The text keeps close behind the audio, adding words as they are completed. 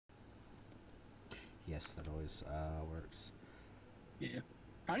Yes, that always works. Yeah.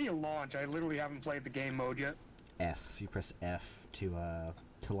 How do you launch? I literally haven't played the game mode yet. F. You press F to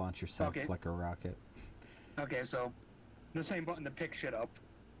launch yourself like a rocket. Okay, so the same button to pick shit up.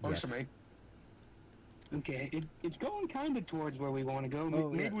 Works for me. Okay, it's going kind of towards where we want to go. Oh,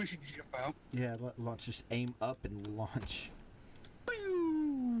 Maybe we should jump out. Yeah, launch. Just aim up and launch.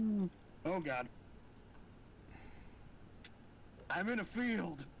 Oh god. I'm in a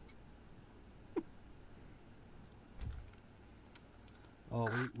field. Oh,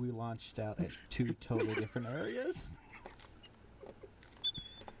 we launched out at 2 totally different areas.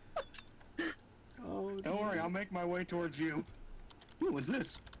 Oh, don't worry, I'll make my way towards you. Ooh, what's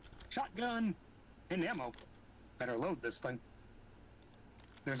this? Shotgun and ammo. Better load this thing.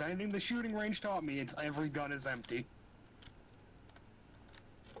 If there's anything the shooting range taught me, it's every gun is empty.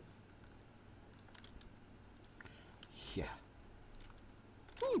 Yeah.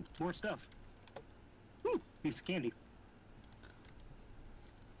 Ooh, more stuff. Ooh, piece of candy.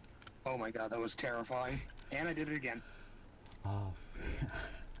 Oh my god, that was terrifying. And I did it again. Oh,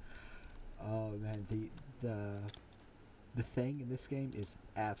 oh man, the thing in this game is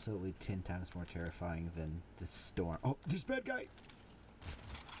absolutely 10 times more terrifying than the storm. Oh, there's a bad guy.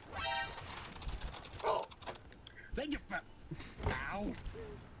 Oh, thank you. Ow.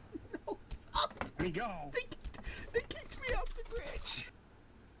 No. Let me go. They kicked me off the bridge.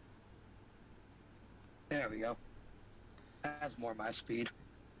 There we go. That's more my speed.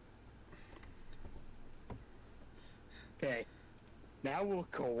 Okay. Now we'll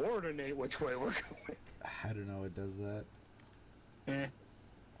coordinate which way we're going. I don't know it does that.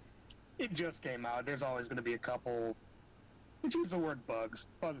 It just came out. There's always going to be a couple... Let's use the word bugs.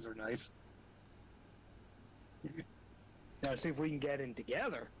 Bugs are nice. Now see if we can get in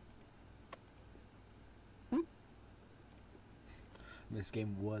together. This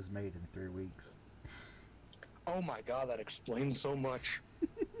game was made in 3 weeks. Oh my god, that explains so much.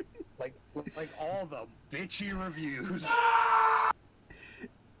 like all the bitchy reviews.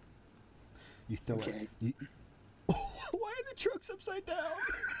 You throw it. Why are the trucks upside down?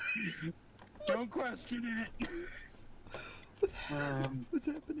 Don't question it. What's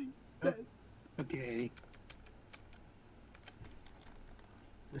happening? Okay.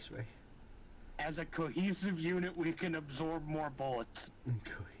 This way. As a cohesive unit, we can absorb more bullets.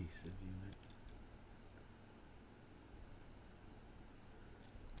 Cohesive unit.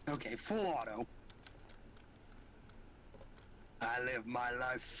 Okay, full auto. I live my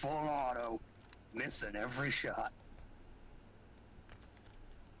life full auto, missing every shot.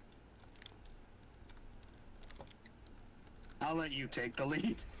 I'll let you take the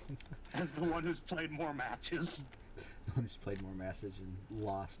lead, as the one who's played more matches. The one who's played more matches and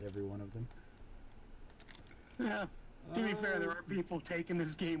lost every one of them. Yeah, to be fair, there are people taking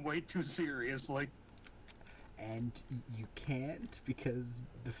this game way too seriously. And you can't, because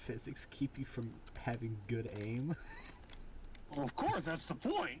the physics keep you from having good aim. Well, of course, that's the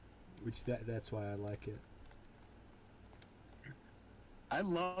point. Which that's why I like it. I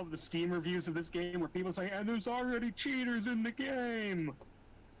love the Steam reviews of this game where people say, and there's already cheaters in the game.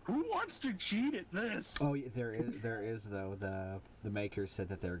 Who wants to cheat at this? Oh, yeah, there is though. The makers said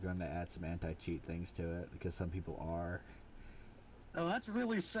that they were going to add some anti-cheat things to it because some people are. Oh, that's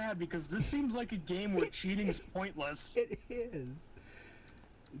really sad because this seems like a game where cheating is pointless. It is.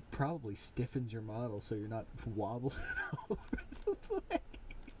 It probably stiffens your model so you're not wobbling all over the place.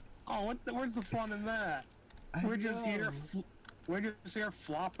 Oh, where's the fun in that? We're just here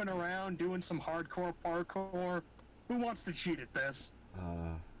flopping around doing some hardcore parkour. Who wants to cheat at this?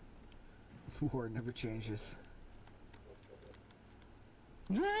 War never changes.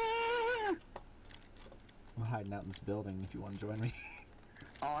 Yeah! I'm hiding out in this building if you want to join me.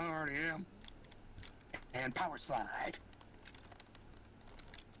 Oh, I already am. And power slide.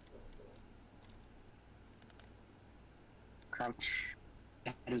 Crouch.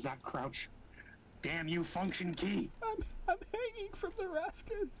 That is not crouch. Damn you, function key. I'm hanging from the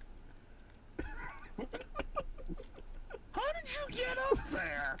rafters. How did you get up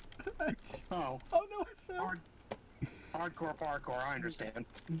there? Oh no, I fell. Hardcore parkour, I understand.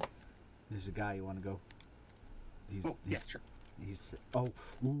 There's a guy you want to go. Yeah, sure.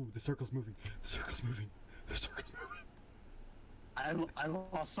 Ooh, the circle's moving. The circle's moving. The circle's moving. I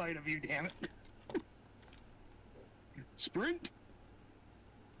lost sight of you, damn it. Sprint.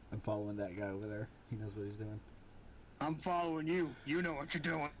 I'm following that guy over there. He knows what he's doing. I'm following you. You know what you're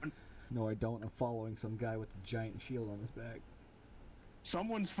doing. No, I don't. I'm following some guy with a giant shield on his back.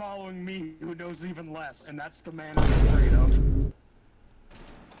 Someone's following me who knows even less, and that's the man I'm afraid of.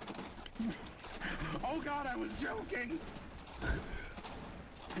 Oh god, I was joking!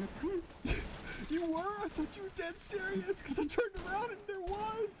 You were? I thought you were dead serious because I turned around and there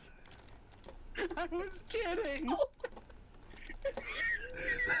was. I was kidding. Oh.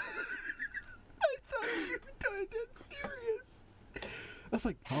 I thought you were dead serious. I was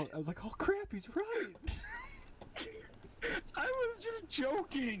like, oh crap, he's right. I was just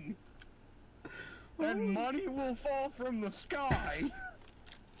joking. And money will fall from the sky.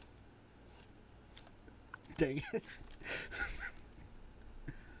 Dang it.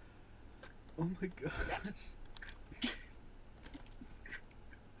 Oh my gosh.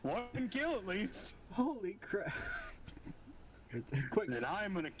 One kill at least. Holy crap. Quick. And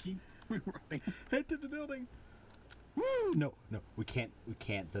I'm gonna keep running. Head to the building. Woo! No, we can't.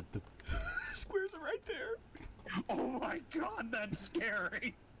 The squares are right there. Oh my god, that's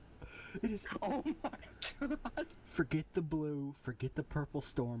scary. It is. Oh my god. Forget the blue, forget the purple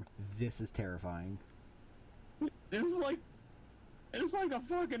storm. This is terrifying. It's like a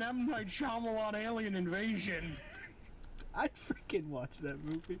fucking M. Night Shyamalan alien invasion. I'd freaking watch that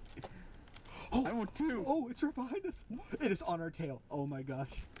movie. Oh, I would too. Oh, it's right behind us. It is on our tail. Oh my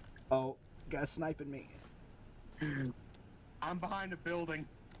gosh. Oh, guy's sniping me. I'm behind a building.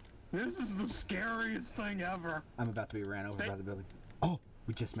 This is the scariest thing ever. I'm about to be ran over by the building. Oh,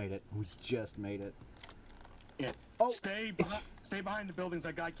 we just made it. We just made it. Yeah. Oh, stay behind the buildings.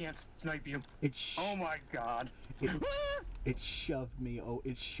 That guy can't snipe you. Oh my god. It shoved me. Oh,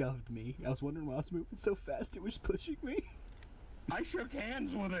 it shoved me. I was wondering why I was moving so fast. It was pushing me. I shook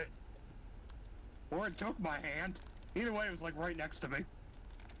hands with it. Or it took my hand. Either way, it was like right next to me.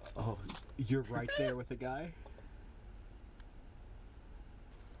 Oh, you're right there with the guy?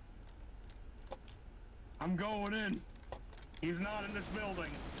 I'm going in. He's not in this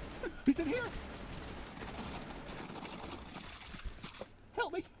building. He's in here!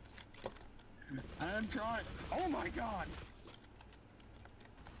 Help me! I'm trying. Oh my god!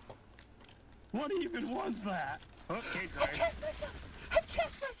 What even was that? Okay, I've checked myself! I've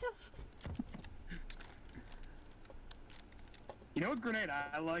checked myself! You know what grenade?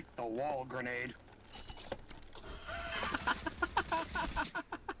 I like the wall grenade.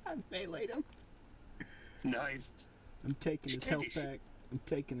 I meleeed him. Nice. I'm taking his health pack. I'm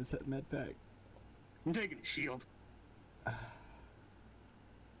taking his med pack. I'm taking his shield. I'm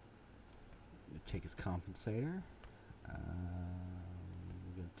gonna take his compensator.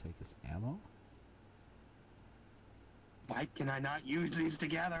 I'm gonna take his ammo. Why can I not use these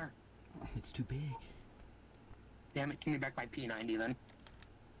together? It's too big. Damn it, give me back my P90 then.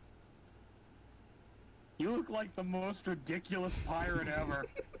 You look like the most ridiculous pirate ever.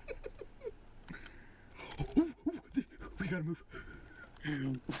 We gotta move.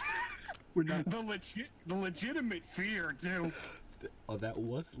 We're not. The legitimate fear too. Oh, that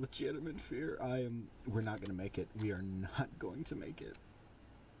was legitimate fear. We're not gonna make it. We are not going to make it.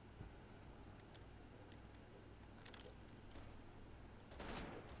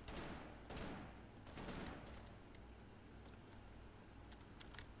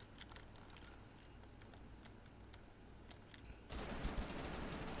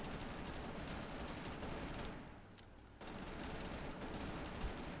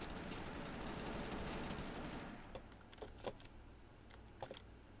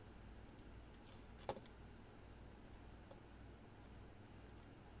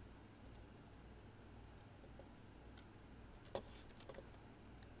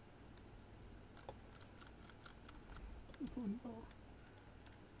 Oh no.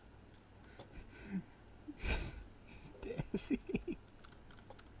 Daddy.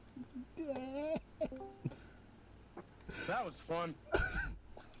 Dad. That was fun.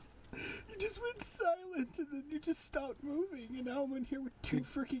 You just went silent and then you just stopped moving and now I'm in here with two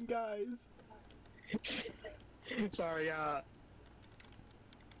freaking guys. Sorry,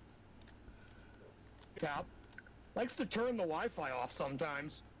 Tap likes to turn the Wi-Fi off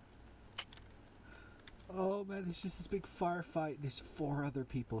sometimes. Oh man, there's just this big firefight. There's 4 other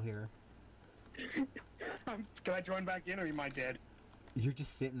people here. Can I join back in or am I dead? You're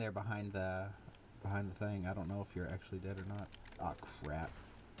just sitting there behind the thing. I don't know if you're actually dead or not. Oh crap.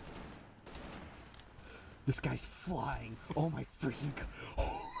 This guy's flying. Oh my freaking god.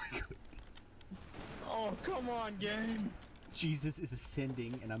 Oh my god. Oh, come on, game. Jesus is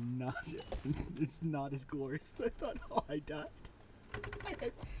ascending and I'm not. It's not as glorious as I thought. Oh, I died.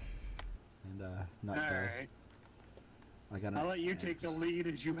 And not dead. Alright. I'll let you take the lead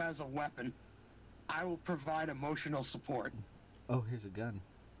as you have a weapon. I will provide emotional support. Oh, here's a gun.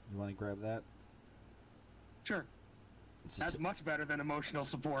 You want to grab that? Sure. That's much better than emotional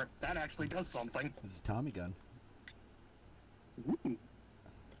support. That actually does something. It's a Tommy gun. Ooh.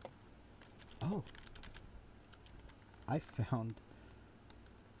 Oh. I found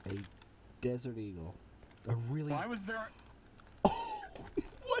a Desert Eagle. A really... Why was there? Oh,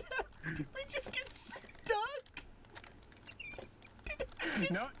 what happened? Did we just get stuck? Did we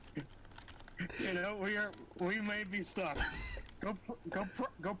just... No. You know, we may be stuck. Go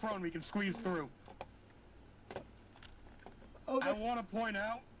prone. We can squeeze through. Oh, I want to point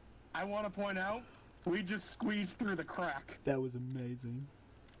out. We just squeezed through the crack. that was amazing.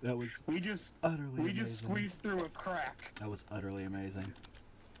 That was utterly amazing. We just squeezed through a crack. That was utterly amazing.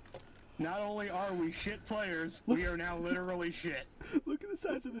 Not only are we shit players, we are now literally shit. Look at the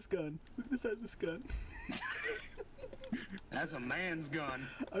size of this gun. Look at the size of this gun. That's a man's gun.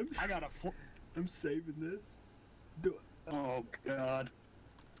 I got a. I'm saving this. Oh God.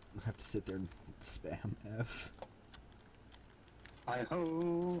 I have to sit there and spam F.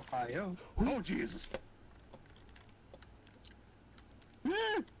 Hi-ho, hi-ho. Oh, Jesus.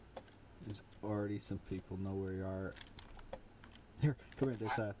 There's already some people know where you are. Here, come here.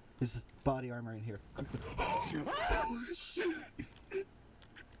 There's body armor in here.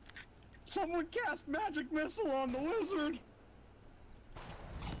 Someone cast magic missile on the wizard.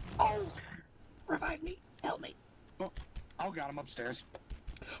 Oh! Revive me! Help me! Oh, got him upstairs.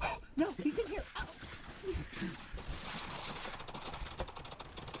 Oh, no, he's in here! Oh.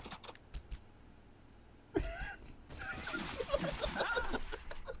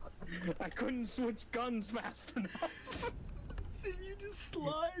 I couldn't switch guns fast enough. Seeing you just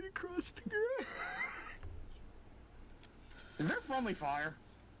slide across the ground. Is there friendly fire?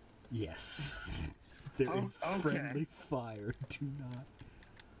 Yes. There is friendly fire. Do not.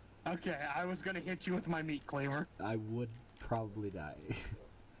 Okay, I was gonna hit you with my meat cleaver. I would probably die.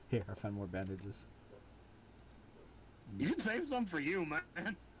 Here, I found more bandages. You should save some for you,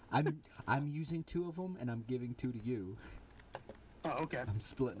 man. I'm using 2 of them, and I'm giving 2 to you. Oh, okay. I'm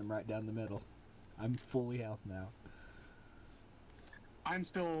splitting them right down the middle. I'm fully health now. I'm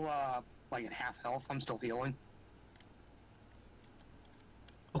still, like at half health. I'm still healing.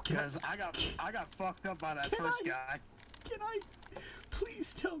 Okay. Because I got fucked up by that first guy. Can I?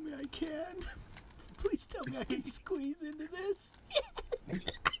 Please tell me I can. Please tell me I can squeeze into this.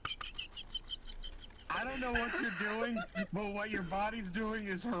 I don't know what you're doing, but what your body's doing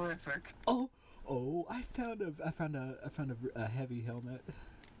is horrific. Oh, I found a heavy helmet.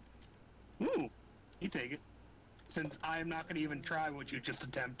 Ooh, you take it. Since I am not going to even try what you just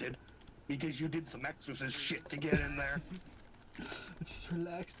attempted, because you did some exorcist shit to get in there. Just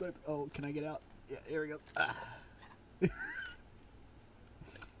relax, but oh, can I get out? Yeah, here he goes. Ah.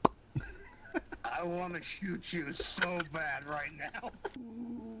 I want to shoot you so bad right now.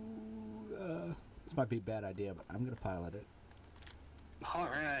 Ooh, this might be a bad idea, but I'm gonna pilot it. All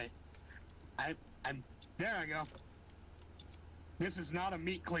right. There I go. This is not a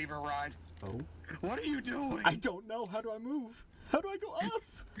meat cleaver ride. Oh. What are you doing? I don't know. How do I move? How do I go up? How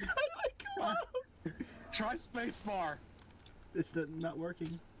do I go up? Try spacebar. It's not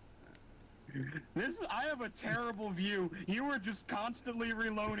working. I have a terrible view. You were just constantly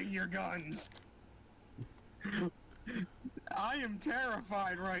reloading your guns. I am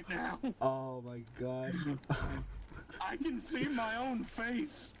terrified right now. Oh my gosh. I can see my own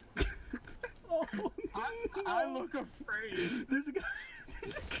face. Oh, I look afraid. There's a guy.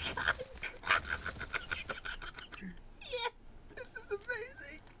 There's a guy. Yeah, this is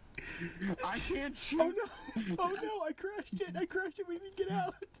amazing. I can't shoot. Oh no! Oh no! I crashed it. I crashed it. We need to get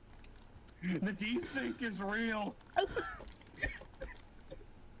out. The desync is real.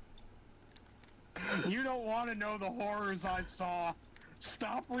 You don't want to know the horrors I saw.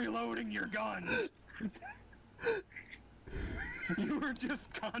 Stop reloading your guns. You were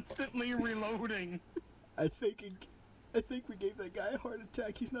just constantly reloading. I think we gave that guy a heart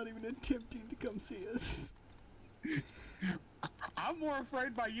attack. He's not even attempting to come see us. I'm more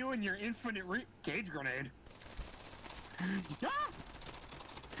afraid by you and your infinite cage grenade. Ah!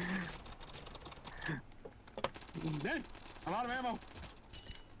 Dang, I'm out of ammo.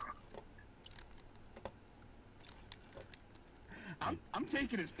 I'm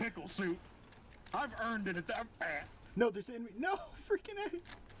taking his pickle suit. I've earned it at that. No, there's enemy. No, freaking A.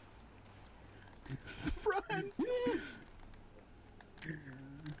 Run!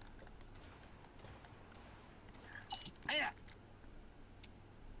 Yeah.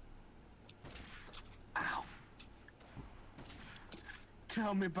 Ow.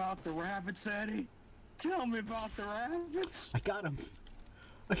 Tell me about the rabbits, Eddie. Tell me about the rabbits. I got him.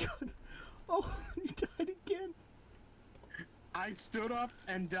 I got him. Oh, he died again. I stood up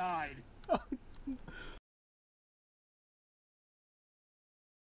and died.